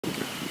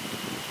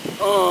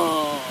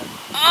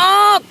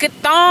Oh, ketong.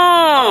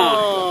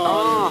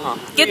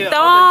 Ketong.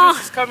 All the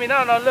juice is coming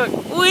out now, look.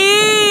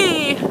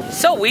 Wee.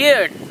 So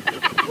weird.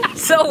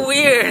 So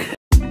weird.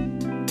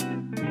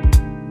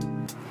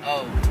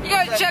 Oh. You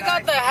gotta check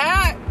out the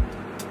hat.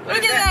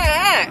 Look at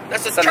that hat.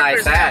 That's a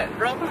nice hat,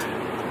 bro.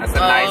 That's a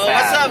nice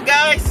hat. What's up,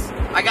 guys?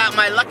 I got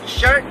my lucky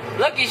shirt.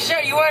 Lucky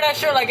shirt. You wear that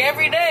shirt like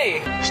every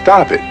day.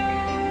 Stop it.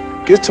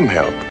 Get some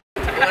help.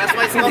 Well, that's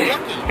why it's called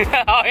lucky.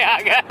 Oh yeah,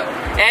 I got it.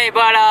 Hey,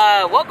 but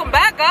welcome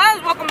back,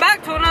 guys. Welcome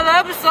back to another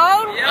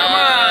episode. Yeah,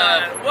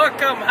 man.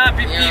 Welcome,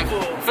 happy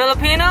people.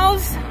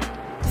 Filipinos.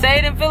 Say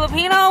it in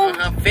Filipino.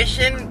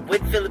 Fishing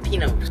with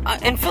Filipinos.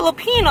 In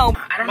Filipino.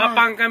 I don't know.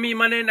 Mapang kami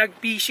man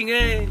nag-fishing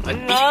eh.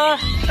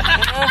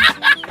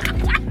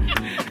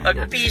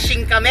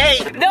 Fishing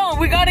kame. No,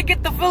 we gotta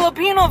get the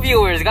Filipino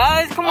viewers,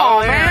 guys. Come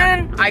on,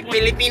 man. Hi,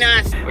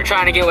 Filipinas. We're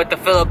trying to get with the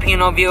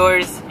Filipino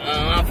viewers.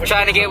 We're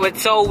trying to get with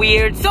So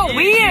Weird. So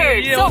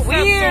weird. Yeah, So what's up,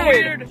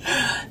 weird.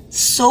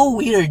 So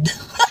weird.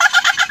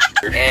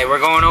 Hey, we're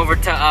going over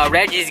to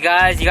Reggie's,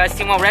 guys. You guys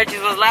seen what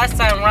Reggie's was last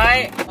time,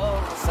 right? Oh,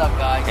 what's up,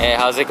 guys? Hey,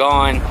 how's it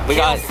going? We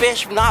got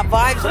fish, not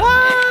vibes.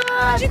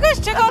 What? Did you guys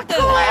check out the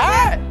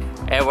hat?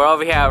 Hey, we're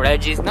over here at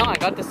Reggie's. No, I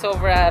got this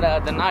over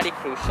at the Naughty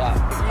Crew shop.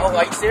 Oh,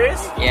 are you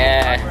serious?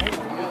 Yeah.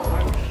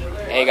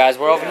 Hey guys,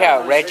 we're over here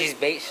at Reggie's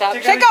bait shop.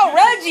 Check out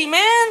Reggie,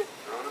 man.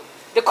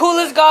 The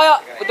coolest guy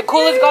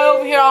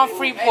over here on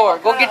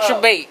Freeport. Go get your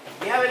bait.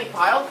 Do you have any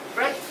pile,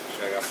 Fred?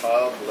 I got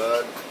pile,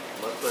 blood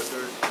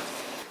clippers.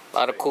 A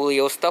lot of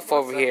coolio stuff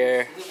over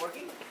here.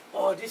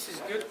 Oh, this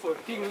is good for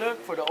King Look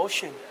for the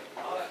ocean.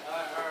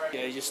 Yeah,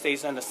 it just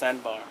stays on the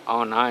sandbar.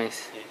 Oh,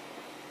 nice.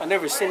 I've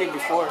never seen it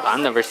before. I've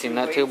never seen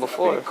that too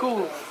before. Pretty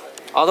cool.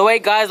 All the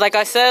weight, guys, like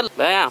I said.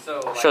 Bam.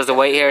 Shows the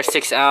weight here,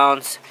 6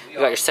 ounce. You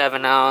got your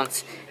 7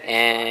 ounce.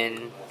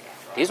 And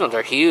these ones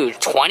are huge.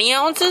 20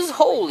 ounces?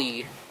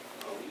 Holy.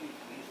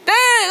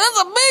 Dang,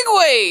 that's a big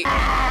weight.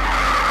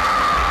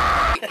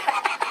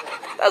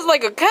 That's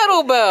like a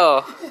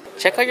kettlebell.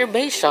 Check out your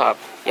bait shop.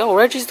 Yo,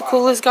 Reggie's the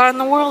coolest guy in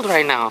the world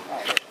right now.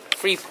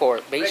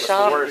 Freeport bait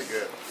shop.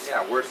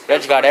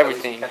 Reg got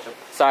everything.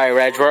 Sorry,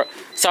 Reg.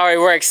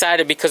 We're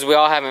excited because we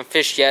all haven't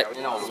fished yet.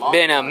 It's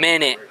been a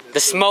minute. The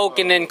smoke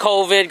and then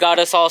COVID got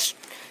us all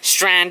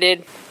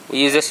stranded. We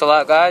use this a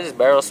lot, guys.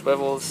 Barrel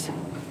swivels,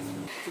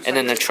 and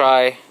then the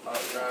tri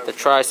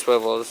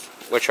swivels,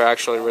 which are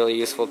actually really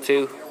useful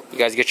too. You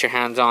guys get your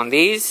hands on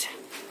these,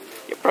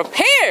 you're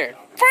prepared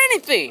for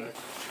anything.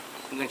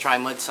 I'm gonna try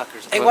mud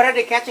suckers. Hey, what are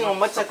they catching on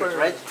mud suckers,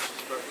 Reg?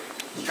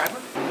 Striper?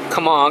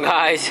 Come on,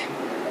 guys.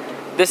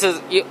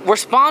 We're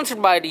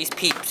sponsored by these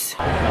peeps.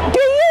 Do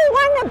you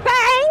want a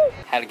bang?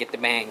 Had to get the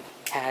bang.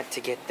 Had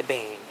to get the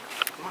bang.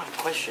 Come on,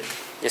 question.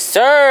 Yes,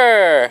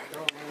 sir.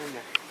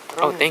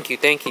 Oh, thank you.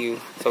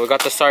 So we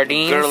got the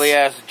sardines. Girly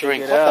ass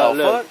drink. What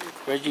the Look.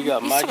 fuck? Reggie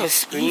got He's magic so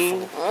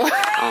screen.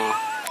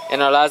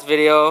 In our last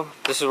video,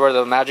 this is where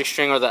the magic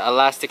string or the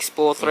elastic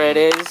spool thread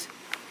is.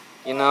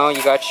 You know,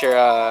 you got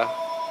your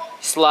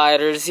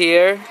sliders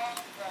here.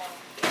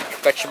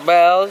 Got your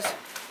bells.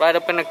 Right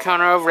up in the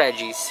counter of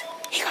Reggie's.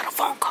 He got a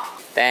phone call.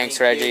 Thanks,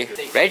 Reggie.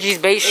 Reggie's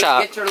bait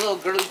shop. Get your little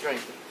girly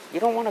drink. You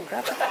don't want to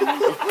grab it? Look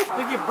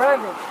at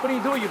Brandon. What do?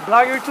 You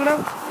blogger too now?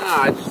 No,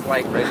 I just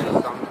like Reggie.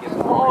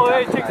 Oh,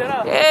 hey, check that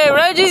out. Hey,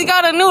 Reggie's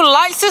got a new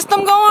light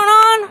system going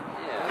on.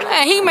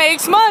 Man, he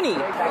makes money.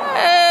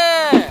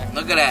 Yeah.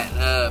 Look at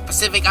that.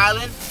 Pacific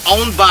Island,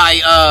 owned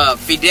by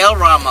Fidel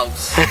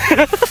Ramos.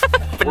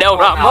 Fidel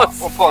Ramos.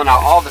 We're pulling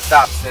out all the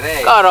stops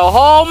today. Got a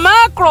whole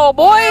mackerel,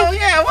 boy. Oh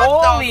yeah,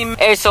 what the?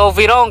 Hey, so if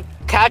we don't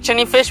catch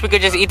any fish, we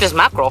could just eat this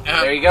mackerel.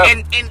 There you go.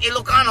 In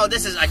Ilocano,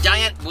 this is a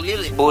giant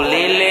bulili.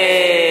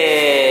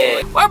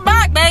 Bulili. We're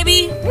back,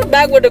 baby. We're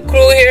back with the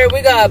crew here.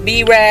 We got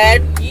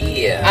B-Rad.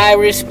 Yeah.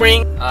 Irish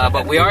Spring.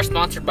 But we are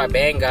sponsored by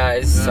Bang,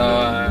 guys.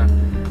 So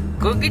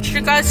go get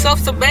your guys self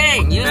some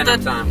Bang. Use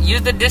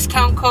the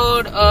discount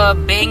code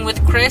Bang with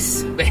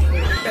Chris.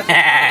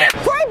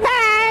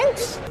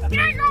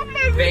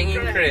 Banging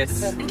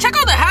Chris. And check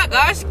out the hat,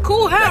 guys.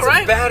 Cool hat,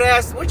 right?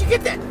 Badass. Where'd you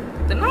get that?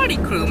 The Naughty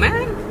Crew,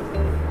 man.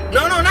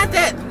 No, not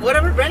that.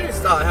 Whatever Brandon's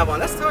style have on.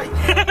 That's tight.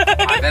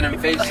 Venom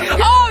face shield.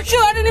 Oh, shoot.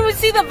 I didn't even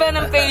see the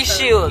Venom face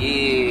shield.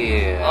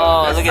 Yeah.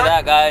 Oh, look at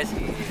that, guys.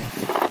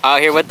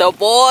 Out here with the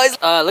boys.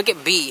 Look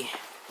at B.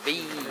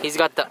 He's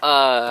got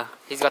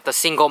the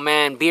single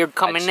man beard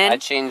coming in. I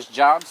changed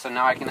jobs, so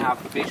now I can have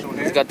facial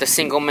hair. He's got the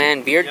single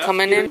man beard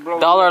coming in.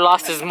 Dollar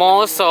lost his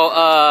mole, so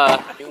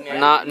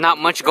not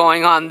much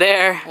going on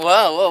there.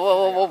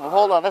 Whoa.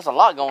 Hold on. There's a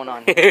lot going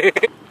on.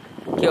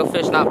 Kill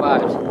fish, not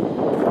vibes.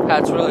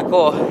 That's really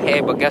cool.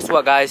 Hey, but guess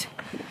what, guys?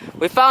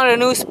 We found a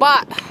new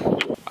spot.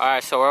 All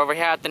right, so we're over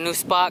here at the new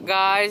spot,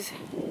 guys.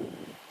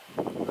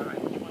 All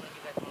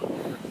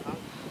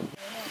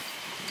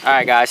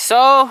right, guys.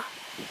 So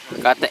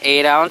got the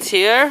 8 ounce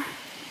here.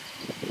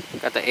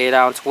 Got the 8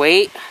 ounce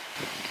weight.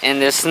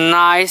 And this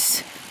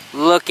nice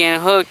looking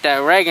hook that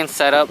Reagan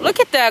set up. Look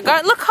at that,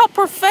 guys. Look how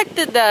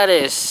perfected that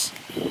is.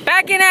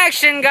 Back in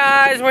action,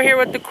 guys. We're here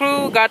with the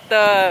crew. Got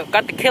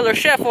the killer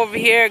chef over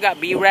here. Got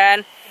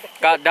B-Rad.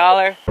 Got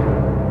Dollar.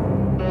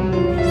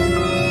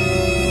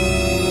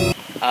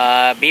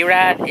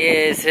 B-Rat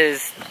is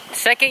his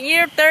second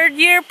year, third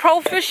year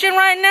pro fishing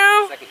right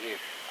now. Second year.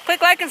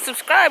 Click like and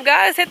subscribe,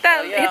 guys. Hit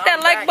that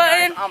like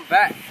button. Guys. I'm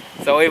back.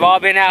 So we've all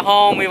been at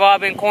home. We've all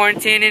been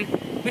quarantining.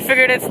 We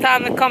figured it's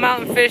time to come out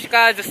and fish,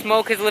 guys. The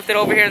smoke has lifted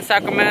over here in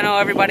Sacramento.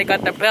 Everybody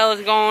got their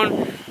bells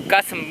going.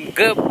 Got some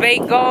good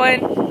bait going.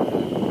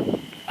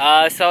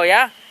 So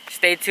yeah,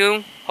 stay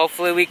tuned.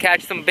 Hopefully we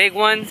catch some big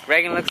ones.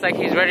 Reagan looks like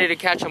he's ready to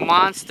catch a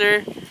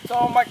monster. To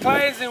all my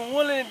clients in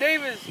Woodland and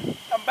Davis,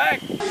 I'm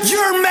back.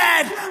 You're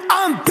mad,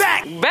 I'm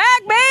back.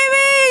 Back,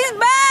 baby! He's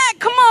back!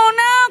 Come on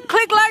now.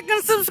 Click like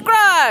and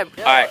subscribe.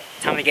 Yeah. Alright,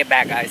 time to get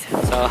back, guys.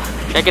 So,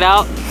 check it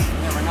out.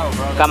 Never know,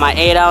 bro. Got my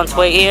 8-ounce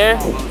weight here.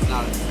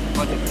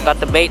 Got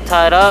the bait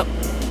tied up.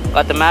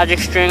 Got the magic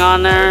string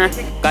on there.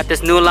 Got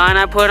this new line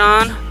I put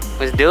on.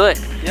 Let's do it.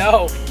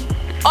 Yo.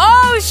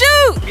 Oh,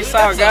 shoot! Peace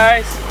out,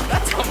 guys.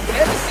 That's a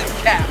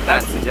medicine cap.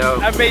 That's a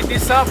joke. I made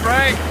this up,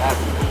 right?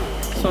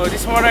 So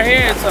this one right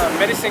here, it's a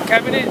medicine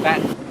cabinet.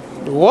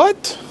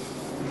 What?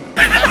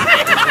 What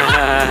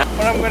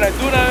I'm gonna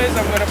do now is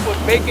I'm gonna put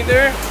bacon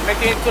there,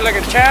 make it into like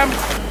a jam.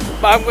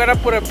 But I'm gonna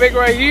put a big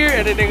right here,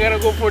 and then they're gonna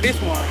go for this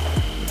one.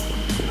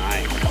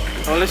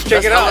 Nice. So let's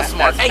check it out. That's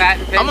smart. Hey,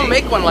 I'm gonna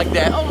make one like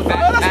that. Oh,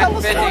 that's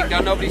hella smart.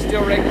 Don't nobody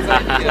steal Reagan's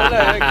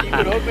Keep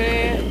it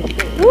open.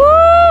 Woo!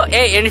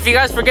 Hey, and if you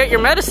guys forget your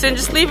medicine,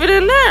 just leave it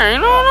in there. You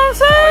know what I'm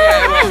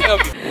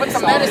saying? Put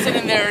some medicine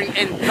in there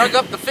and drug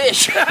up the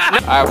fish.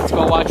 Alright, let's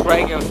go watch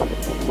Reagan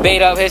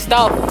bait up his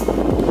stuff.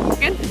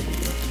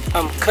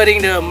 I'm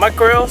cutting the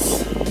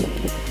mackerels.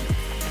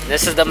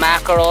 This is the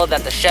mackerel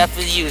that the chef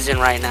is using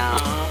right now.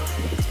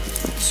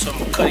 So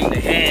I'm cutting the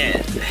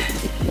head.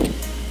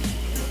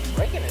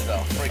 Reagan is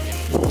all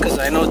freaking. Because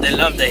I know they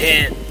love the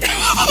head.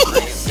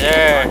 Yes,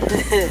 sir.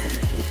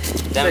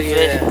 Them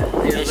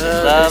fishes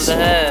love the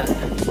head.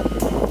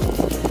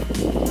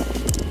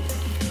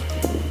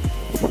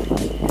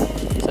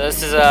 So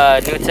this is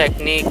a new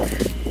technique.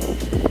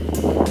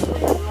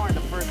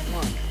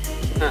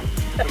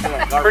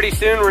 Pretty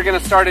soon we're gonna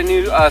start a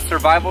new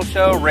survival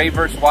show, Ray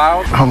vs.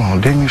 Wild. Hold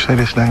on, didn't you say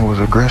this thing was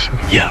aggressive?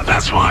 Yeah,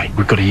 that's right.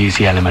 We've got to use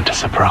the element of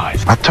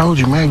surprise. I told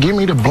you, man, give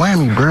me the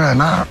blammy, bruh,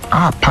 and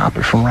I'll pop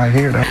it from right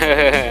here.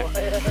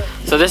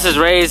 So this is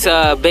Ray's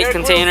bait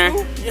container.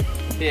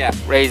 Yeah.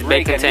 Ray's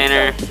bait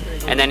container.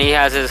 And then he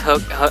has his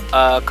hook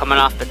coming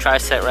off the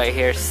tri-set right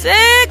here.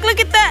 Sick! Look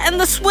at that! And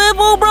the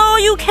swivel, bro!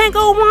 You can't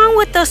go wrong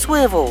with the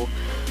swivel.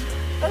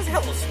 That's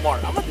hella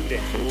smart. I'm gonna do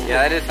that.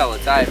 Yeah, that is hella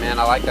tight, man.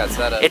 I like that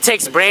setup. It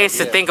takes brains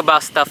to think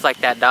about stuff like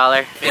that,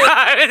 Dollar.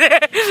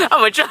 I'm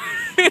gonna try.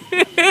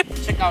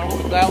 Check out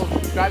who that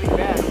was driving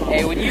bad.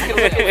 Hey, when you can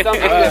look at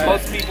something that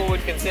most people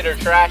would consider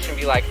trash and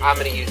be like, I'm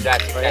gonna use that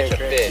to catch a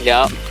fish.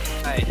 Yep.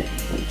 Hey,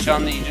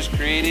 chum that you just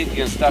created, you're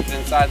gonna stuff it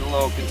inside the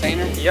little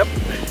container? Yep.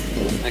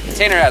 The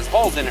container has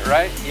holes in it,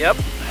 right? Yep.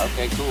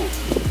 Okay, cool.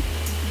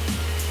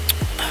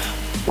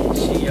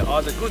 See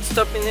all the good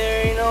stuff in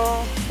there, you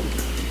know.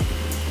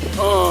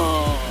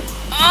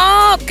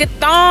 Oh, get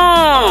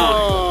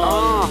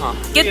down!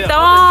 Get yeah, down!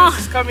 all the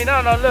juice is coming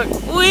out now, look.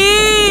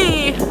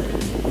 Wee!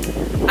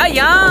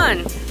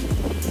 Ayan!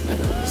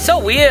 So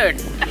weird.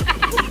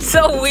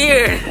 So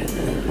weird.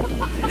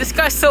 This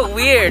guy's so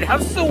weird.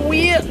 I'm so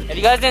weird. If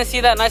you guys didn't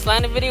see that nice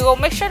landing video,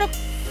 make sure to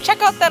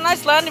check out that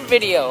nice landing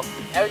video.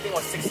 Everything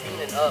was 16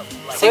 and up.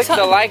 Like, Click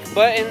the like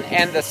button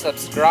and the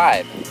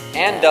subscribe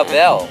and the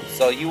bell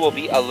so you will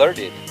be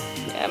alerted.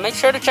 Yeah, make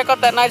sure to check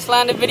out that nice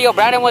landing video.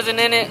 Brandon wasn't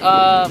in it,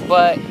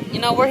 but you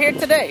know, we're here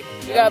today.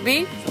 You got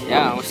B?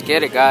 Yeah, let's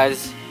get it,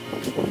 guys.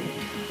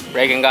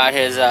 Reagan got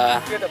his,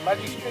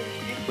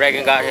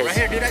 Reagan got his. right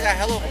here, dude,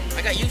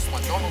 I got used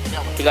one. Don't open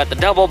that one. You got the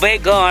double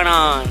bait going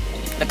on.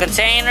 The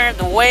container,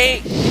 the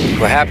weight.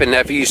 What happened,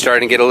 nephew? You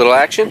starting to get a little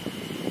action?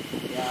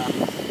 Yeah.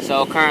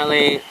 So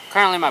currently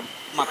my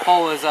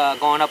pole is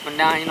going up and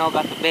down. You know,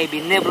 got the baby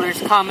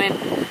nibblers coming,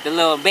 the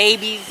little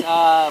babies.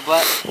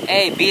 But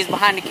hey, B's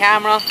behind the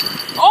camera.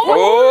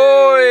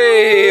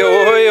 Oi,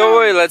 oi,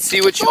 oi! Let's see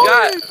what you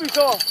got. Fish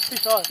on,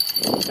 fish on.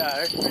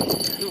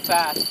 Too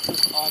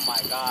fast. Oh my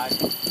God.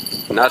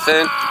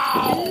 Nothing.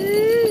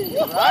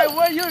 Right,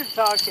 what you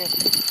talking?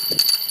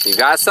 You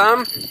got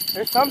some?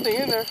 There's something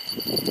in there.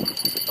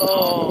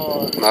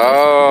 Oh.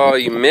 Oh,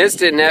 you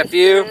missed it,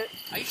 nephew.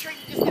 Are you sure you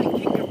just gonna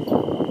kick your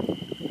pole?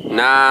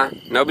 Nah,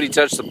 nobody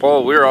touched the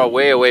pole. We were all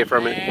way away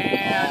from it.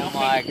 Oh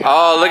my God.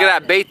 Oh, look at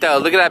that bait though.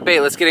 Look at that bait.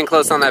 Let's get in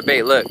close on that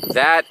bait. Look,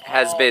 that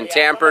has been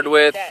tampered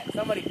with.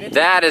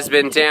 That has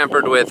been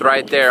tampered with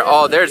right there.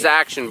 Oh, there's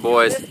action,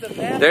 boys.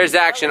 There's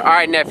action. All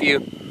right,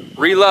 nephew.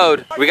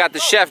 Reload. We got the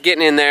chef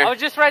getting in I there. was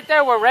just right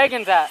there where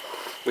Reagan's at.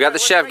 We got the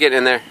chef getting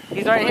in there.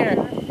 He's right here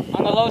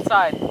on the low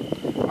side.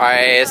 All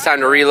right, it's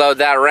time to reload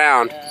that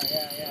round.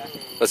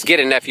 Let's get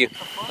it, nephew.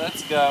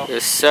 Let's go.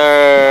 Yes,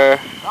 sir.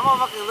 That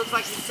motherfucker looks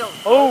like he's selling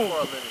Oh. for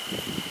a living.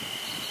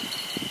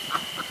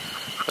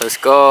 Let's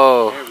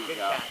go. There we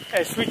go.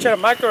 Hey, sweet cheddar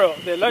mackerel.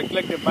 They look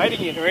like they're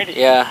biting it already.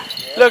 Yeah.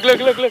 Look, look,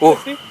 look, look. Ooh.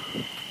 See?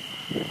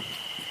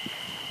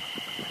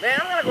 Man,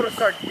 I'm gonna go to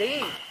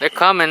sardines. They're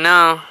coming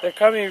now. They're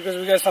coming because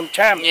we got some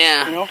champ.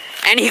 Yeah. You know?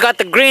 And he got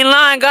the green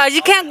line, guys.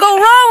 You can't go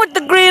wrong with the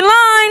green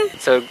line.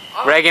 So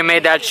Reagan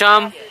made that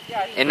chum,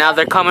 and now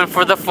they're coming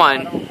for the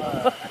fun.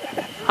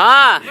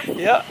 Huh?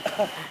 Yeah.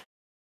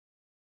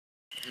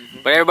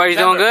 But everybody's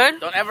doing good?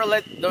 Don't ever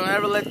let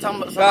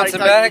somebody Bouncing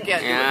tell back. you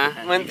can't do it.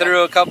 Yeah. Went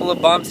through a couple of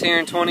bumps here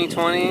in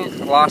 2020.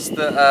 Lost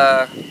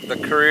the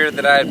career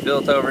that I had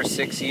built over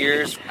 6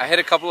 years. I hit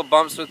a couple of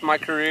bumps with my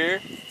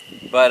career,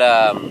 but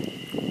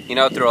you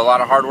know, through a lot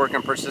of hard work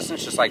and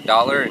persistence, just like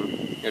Dollar. And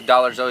you know,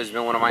 Dollar's always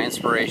been one of my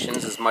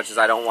inspirations, as much as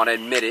I don't want to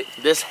admit it.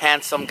 This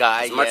handsome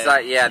guy. As much as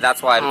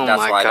that's why I don't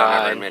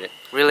ever admit it.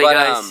 Really, but,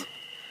 guys?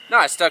 No,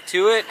 I stuck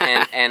to it,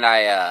 and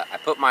I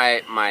put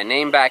my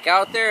name back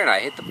out there, and I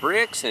hit the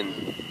bricks,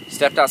 and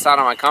stepped outside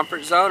of my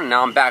comfort zone, and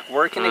now I'm back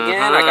working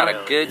again. I got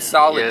a good,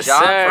 solid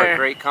job for a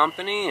great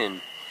company, and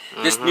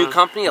this new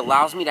company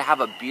allows me to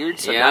have a beard,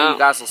 so now you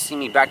guys will see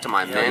me back to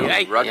my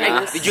manly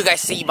ruggedness. Did you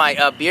guys see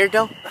my beard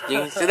though?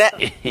 Did you see that?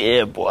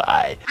 Yeah, boy.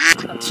 I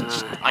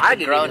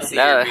didn't even see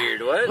your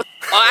beard. What?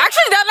 Oh,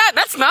 actually,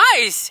 that's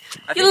nice.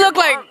 You look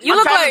like I'm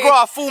trying to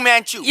grow a Fu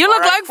Manchu. You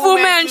look like Fu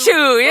Manchu. Your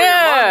mom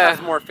Yeah.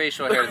 has more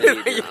facial hair than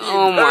you do.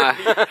 Oh my.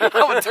 I'm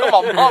gonna tell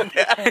my mom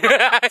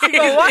that. She's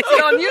gonna watch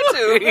it on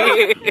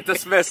YouTube.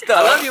 That's messed up.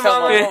 I love you,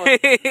 mama. I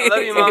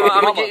love you, mama.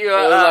 I'm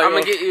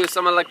gonna get you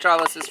some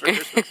electrolysis for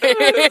Christmas.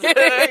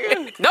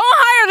 Don't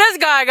hire this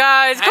guy,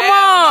 guys. Come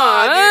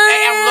on. Dude.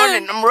 Hey, I'm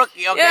learning. I'm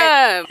rookie. Okay.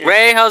 Yeah.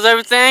 Ray, how's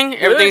everything?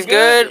 Everything's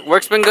good.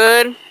 Work's been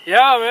good.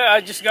 Yeah, man.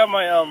 I just got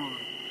my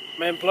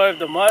employee of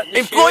the month.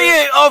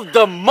 Employee of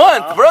the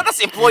month, bro. That's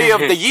employee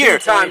of the year.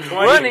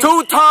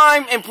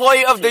 Two-time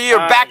employee of the year,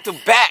 back to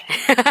back.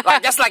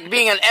 Like that's like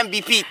being an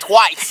MVP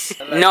twice.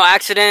 No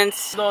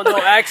accidents. No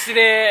accident,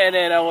 and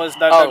then I was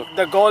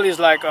the goal is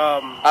like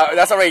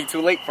That's already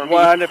too late for me.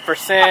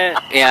 100%.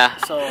 Yeah.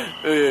 So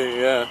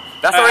Yeah.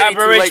 That's I already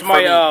too late averaged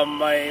for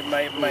my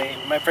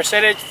my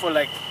percentage for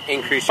like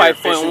Increase your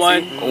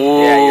 5.1.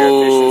 Ooh, yeah, your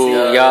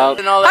efficiency. yup.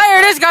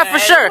 Hire this guy for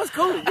sure.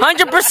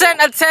 100%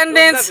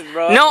 attendance,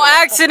 no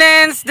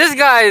accidents. This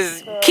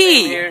guy's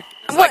key.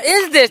 What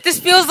is this? This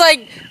feels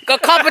like a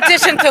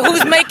competition to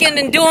who's making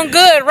and doing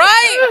good,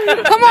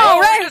 right? Come on,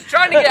 Ray. Just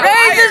trying to get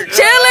Ray's just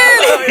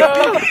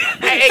chilling.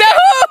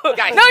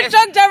 Guys, No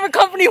truck driver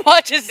company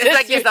watches this. It's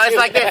like this, it's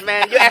like this,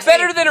 man. You It's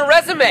better than a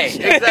resume.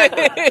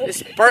 Exactly.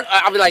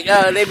 I'll be like,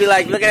 they'd be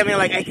like, looking at me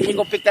like, hey, can you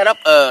go pick that up?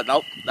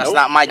 Nope, that's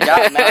not my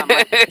job, man. I'm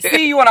like,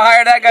 See, you want to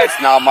hire that guy? It's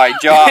not my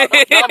job.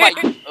 not my.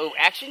 Oh,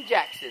 Action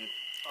Jackson.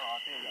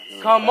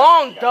 Come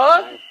on,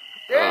 Doug.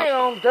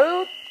 Damn,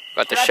 dude.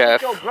 Got the Did I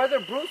chef. put your brother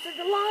Bruce in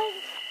the line?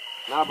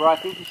 Nah, bro, I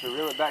think you should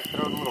reel it back,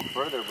 throw it a little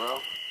further,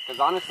 bro. Because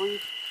honestly,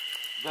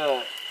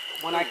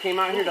 when I came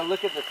out here to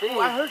look at the thing,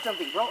 Oh, I heard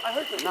something, bro. I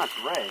heard something. no, it's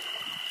Ray.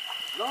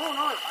 No,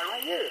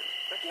 right here.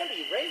 That can't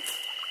be Ray.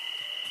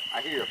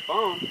 I hear your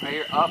phone. I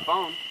hear a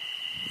phone.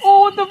 Oh,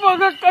 what the fuck?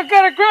 I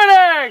got a great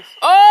axe.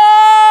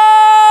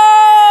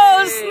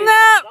 Oh,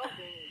 snap.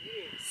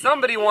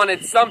 Somebody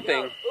wanted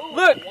something.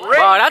 Look, Ray.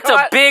 Wow, that's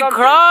a big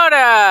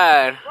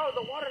crawdad. Bro,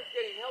 the water's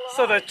getting hella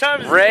So the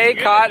chum is Ray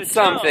good caught to the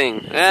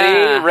something.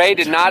 Yeah. See, Ray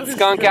did not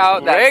skunk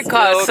out. That Ray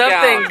caught still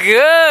something counts. Check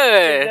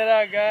good. that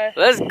out, guy.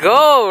 Let's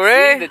go, See,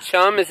 Ray. the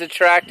chum is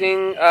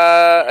attracting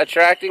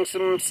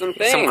some things.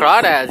 Some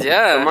crawdads, Some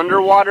yeah.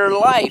 underwater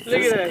life. Look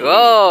at that.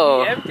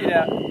 Go. He emptied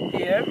out.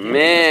 He emptied.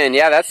 Man,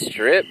 yeah, that's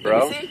strip,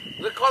 bro. See?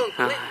 Look, call him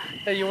Clint.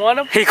 Hey, you want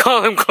him? He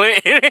called him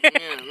Clinton.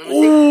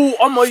 Ooh,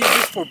 I'm gonna use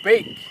this for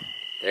bake.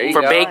 There you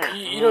For go. bake.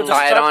 You know,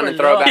 Tie it on and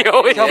throw it back.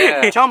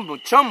 Yeah. Chum him.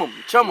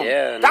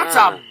 Yeah, That's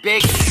nah. a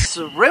big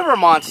river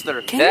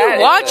monster. Can That you is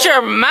watch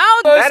your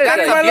mouth? That is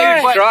That's a my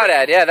huge line.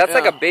 crawdad. Yeah, that's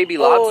like a baby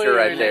lobster yeah,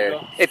 right there you there.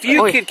 go. If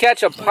you Oh, could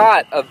catch a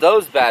pot of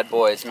those bad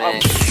boys,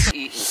 man,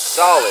 eating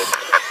solid.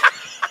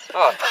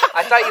 Oh,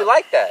 I thought you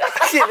liked that. I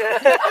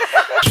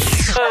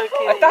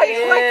thought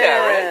you liked that,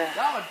 Ray.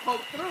 That would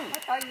poke through. I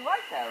thought you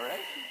liked that, Ray.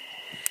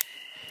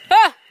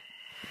 Ah!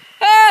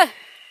 Ah!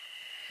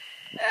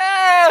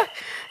 Ah!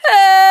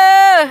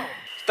 Ah!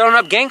 Throwing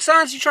up gang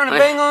signs? You trying to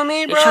bang on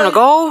me, bro? You trying to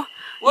go?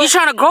 You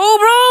trying to go,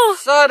 bro?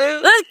 Saw,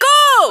 dude. Let's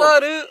go! Saw,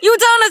 dude. You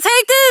down to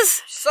take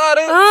this? Saw,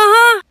 dude.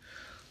 Uh-huh.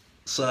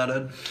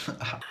 Sudden.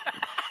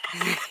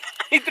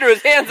 He threw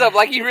his hands up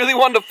like he really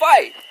wanted to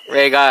fight.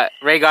 Ray got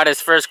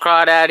his first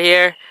crawdad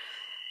here.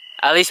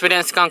 At least we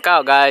didn't skunk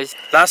out, guys.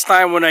 Last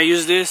time when I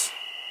used this,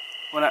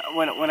 when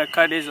I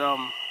cut this what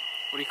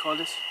do you call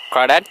this?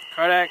 Crawdad?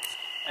 Cardax,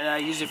 and I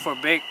use it for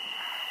bake.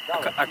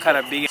 I cut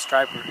a big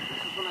striper.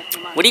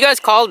 What do you guys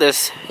call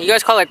this? You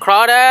guys call it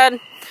crawdad?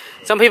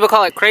 Some people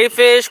call it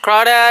crayfish,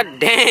 crawdad.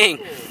 Dang,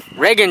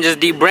 Reagan just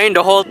debrained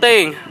the whole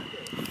thing.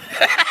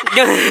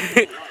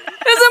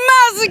 It's a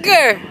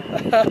massacre.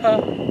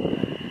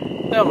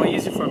 No, I'm gonna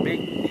use it for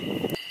bake.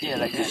 Yeah,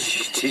 like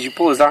this. Did you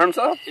pull his arms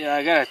off? Yeah,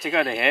 I gotta take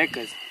out the head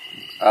because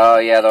Oh,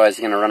 yeah, otherwise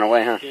he's gonna run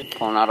away, huh?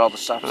 Pulling out all the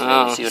stops.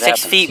 Oh, See what 6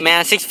 happens. feet,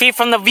 man. 6 feet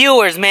from the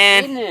viewers,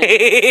 man.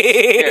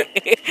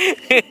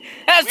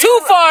 That's too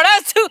far.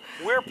 That's too.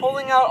 We're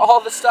pulling out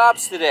all the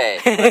stops today.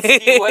 Let's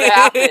see what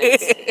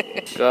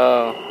happens.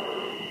 Go.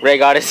 Ray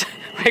got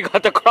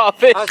the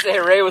crawfish. I was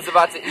saying Ray was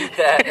about to eat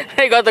that.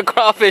 Ray got the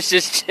crawfish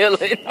just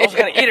chilling. I was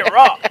gonna eat it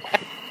raw.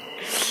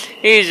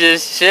 He's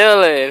just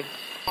chilling.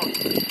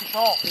 Fish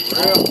on.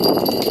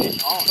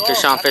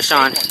 Fish on, fish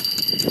on.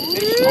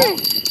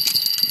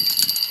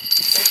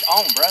 Fish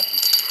on, bruh.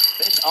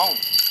 Fish on.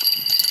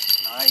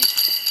 Nice.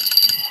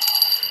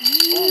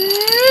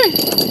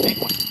 Big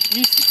one.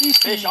 Easy, easy.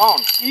 Fish on.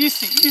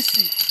 Easy,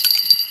 easy.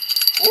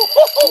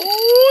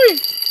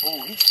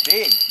 Oh, he's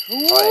big.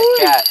 Oh,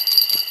 yeah, cat.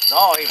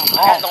 No,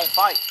 cat don't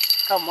fight.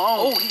 Come on.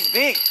 Oh, he's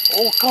big.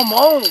 Oh, come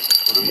on.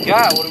 What do we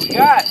got? What do we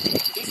got?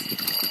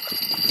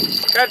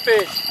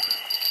 Catfish.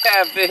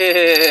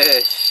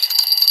 Catfish.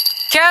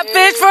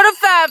 Catfish for the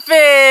fat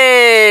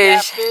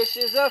fish. Catfish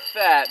is a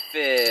fat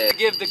fish. I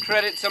give the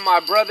credit to my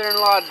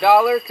brother-in-law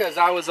Dollar because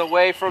I was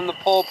away from the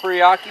pole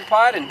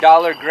preoccupied and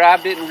Dollar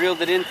grabbed it and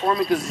reeled it in for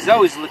me because he's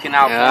always looking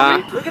out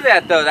for me. Look at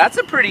that though. That's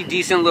a pretty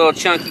decent little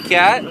chunky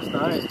cat. That's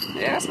nice.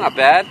 Yeah, that's not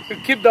bad. We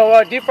keep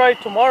the deep fry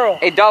tomorrow.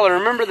 Hey Dollar,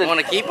 remember the... You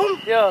want to keep him?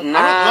 Yeah.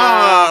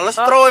 Nah. Let's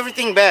throw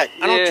everything back.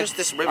 I don't Yeah. trust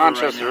this river I don't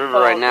trust the river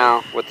right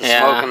now with the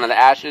Yeah. smoke and the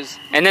ashes.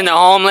 And then the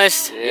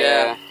homeless.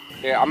 Yeah.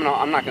 Here, I'm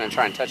not gonna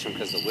try and touch him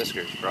because of the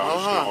whiskers, bro. I'm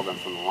just gonna Uh-huh. hold them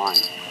from the line.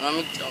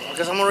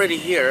 Because I'm already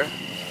here.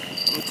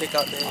 Let me take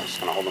out I'm this. just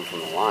gonna hold them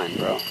from the line,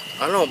 bro.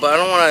 I know, but I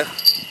don't want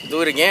to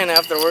do it again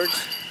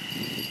afterwards.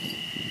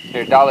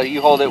 Here, Dollar, you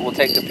hold it. We'll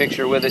take the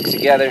picture with it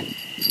together.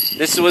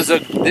 This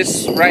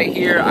right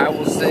here, I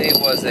will say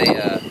was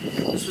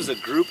this was a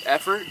group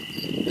effort.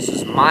 This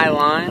is my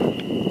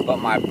line, but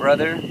my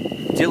brother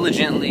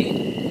diligently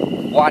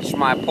watched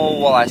my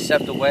pole while I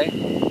stepped away,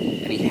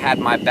 and he had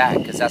my back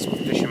because that's what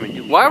fishermen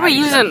do. Why are we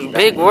using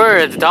big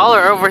words?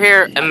 Dollar over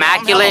here,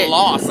 immaculate. I'm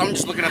lost. I'm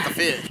just looking at the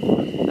fish.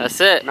 That's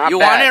it. Not You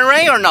bad. want it,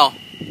 Ray, or no?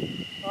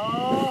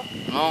 Oh,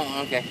 No,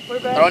 okay. put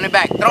it back. Throwing it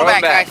back. Throw it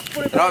back, guys.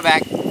 Throw it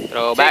back.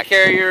 Throw Take back.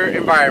 care of your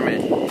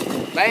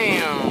environment.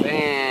 Bam.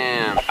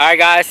 Bam. Alright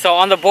guys, so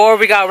on the board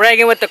we got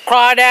Reagan with the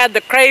crawdad,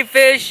 the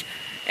crayfish,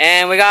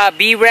 and we got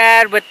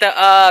B-Rad with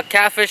the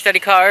catfish that he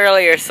caught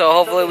earlier. So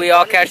hopefully we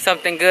all catch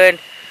something good.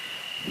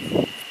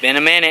 It's been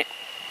a minute.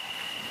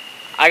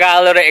 I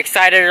got a little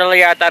excited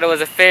earlier. I thought it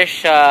was a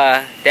fish.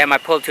 Damn, I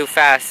pulled too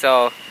fast.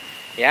 So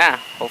yeah,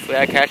 hopefully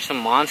I catch some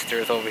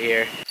monsters over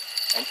here.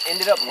 And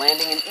ended up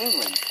landing in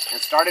England and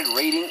started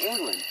raiding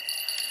England.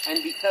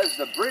 And because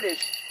the British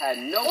had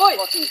no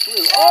fucking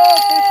clue. Oh,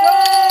 fish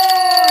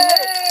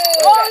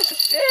on! Oh,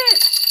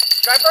 shit!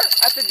 Striper,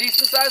 that's a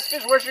decent sized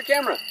fish. Where's your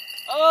camera?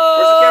 Oh,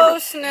 Where's the camera?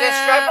 snap. Is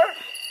that striper?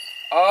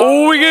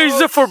 Oh, we gonna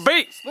use it for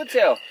bait. Split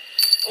tail.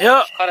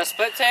 Yeah. Caught a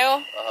split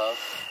tail.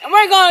 And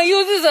we're gonna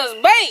use this as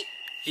bait.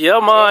 Yeah,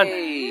 man.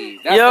 Hey,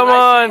 that's Yeah, a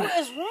nice man. What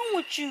is wrong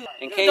with you?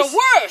 In You're case- the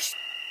worst.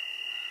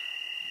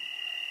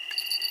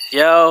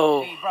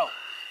 Yo, Hey, bro.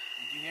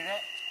 Did you hear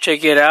that?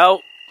 check it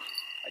out.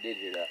 I did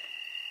hear that.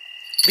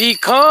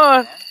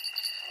 Beacon.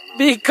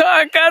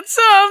 Beacon got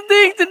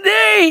something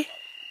today.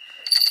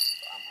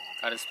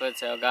 Got a split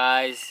tail,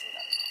 guys.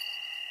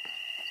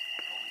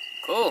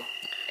 Cool.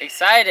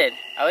 Excited.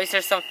 At least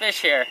there's some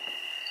fish here.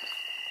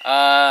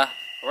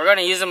 We're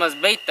gonna use him as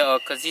bait though,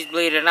 cause he's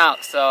bleeding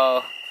out.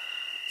 So,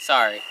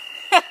 sorry.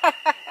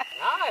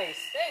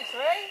 Nice. Thanks,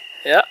 Ray.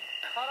 Yeah.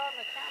 Caught on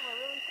the camera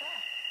really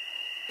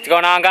fast. What's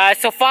going on, guys?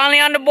 So finally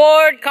on the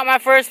board, caught my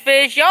first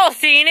fish. Y'all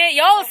seen it.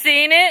 Y'all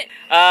seen it.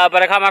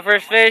 But I caught my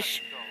first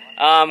fish.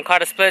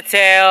 Caught a split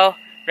tail.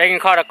 Reagan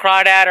caught a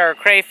crawdad or a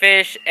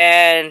crayfish,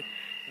 and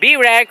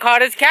B-Rad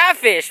caught his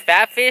catfish.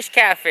 Fat fish,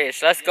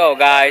 catfish. Let's go,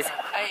 guys.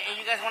 Hey,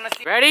 you guys want to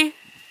see? Ready?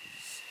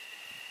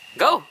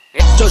 Go.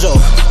 Jojo,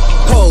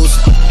 pose,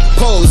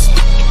 pose,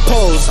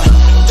 pose.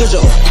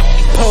 Jojo,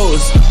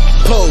 pose,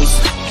 pose,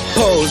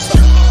 pose.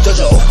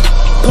 Jojo,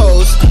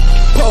 pose,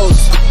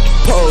 pose,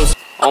 pose.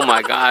 Oh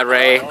my God,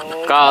 Ray.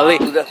 Golly.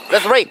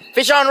 Let's Ray.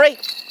 Fish on, Ray.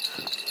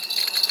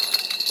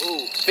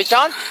 Ooh, Fish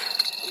on.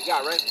 what you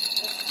got, Ray?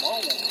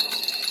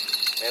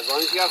 As long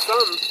as you got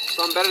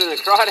something better than a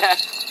crawdad.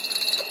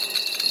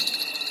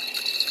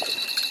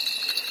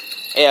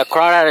 Hey, a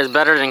crawdad is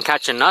better than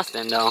catching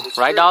nothing, though. It's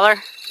Right, true. Dollar?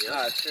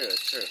 Yeah, it's true,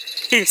 it's true.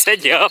 He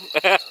said yup.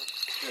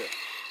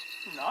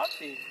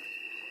 Nothing.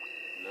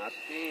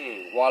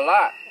 Nothing.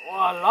 Voila.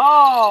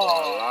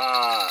 Voila.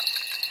 Voila.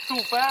 Too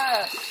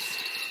fast.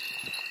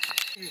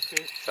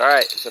 It's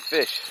alright, it's a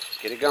fish.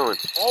 Get it going.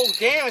 Oh,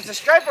 damn, it's a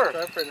striper.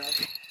 Striper now.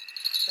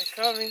 They're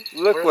coming.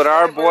 Look what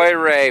our boy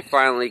Ray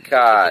finally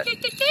caught.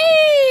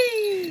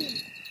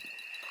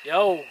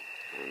 Yo,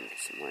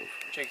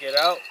 check it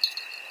out.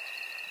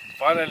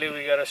 Finally,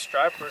 we got a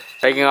striper.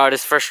 Taking out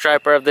his first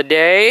striper of the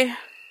day.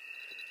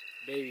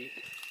 Baby.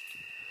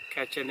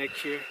 Catch it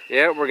next year.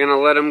 Yeah, we're gonna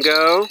let him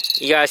go.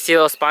 You guys see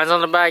those spines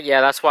on the back? Yeah,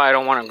 that's why I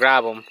don't want to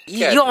grab them. You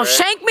Catch, gonna Ray.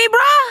 shank me,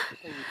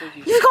 bruh?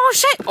 You gonna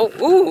shank? Oh,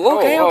 ooh,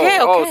 okay, okay, okay.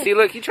 Oh, see,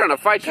 look, he's trying to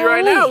fight you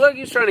right now. Look,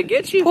 he's trying to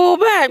get you. Pull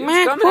back, He's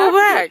man. coming Pull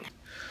after back.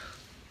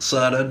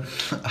 Sudden.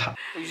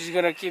 We're just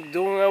gonna keep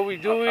doing what we're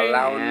doing.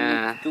 Allowing me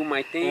to do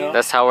my thing.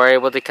 That's how we're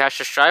able to catch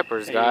the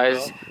stripers,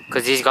 guys.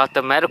 Because he's got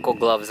the medical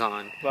gloves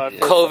on.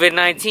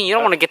 COVID-19, you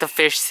don't want to get the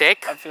fish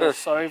sick. I feel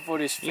sorry for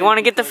this fish. You want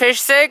to get the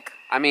fish sick?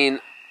 I mean,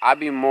 I'd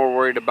be more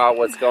worried about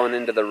what's going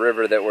into the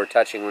river that we're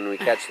touching when we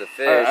catch the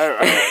fish.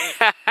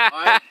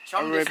 I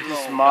ripped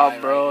this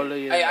mob, bro. Look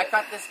at Hey, I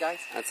caught this, guys.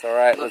 That's all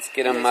right. Let's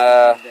get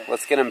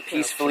him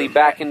peacefully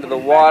back into the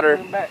water.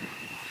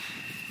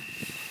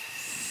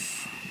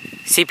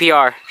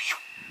 CPR.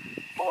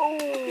 Oh,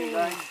 okay,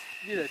 guys.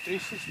 Did a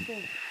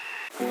 360.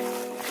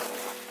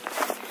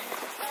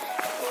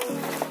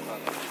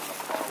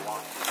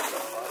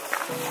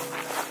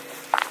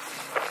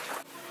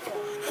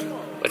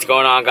 What's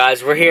going on,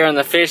 guys? We're here in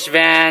the fish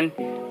van.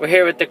 We're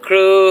here with the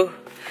crew.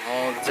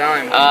 All the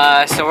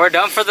time. So we're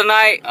done for the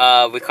night.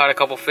 We caught a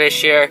couple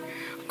fish here.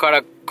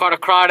 Caught a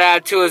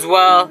crawdad too as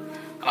well.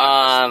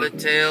 Split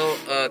tail,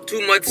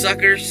 2 mud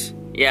suckers.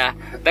 Yeah,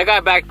 that guy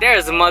back there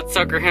is a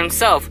mudsucker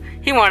himself.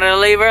 He wanted to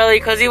leave early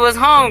because he was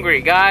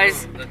hungry,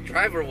 guys. The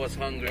driver was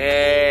hungry.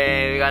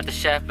 Hey, we got the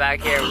chef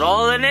back here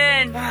rolling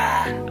in.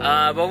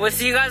 But we'll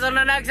see you guys on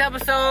the next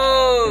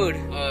episode.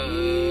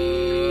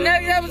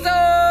 Next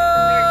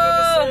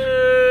episode.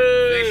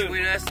 Fish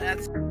with us.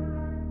 That's.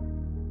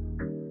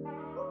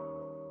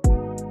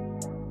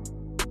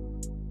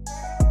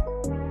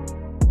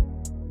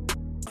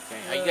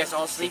 Are you guys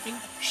all sleeping?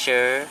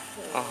 Sure.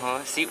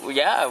 See,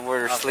 yeah,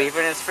 we're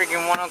sleeping. It's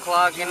freaking 1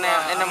 o'clock in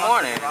the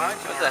morning.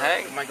 What the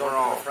heck? Am I going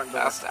on the front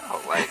door? Passed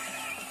out, like.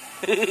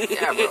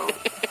 Yeah, bro.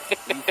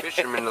 You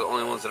fishermen are the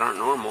only ones that aren't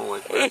normal.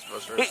 Like, we're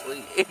supposed to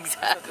sleep.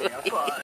 Exactly.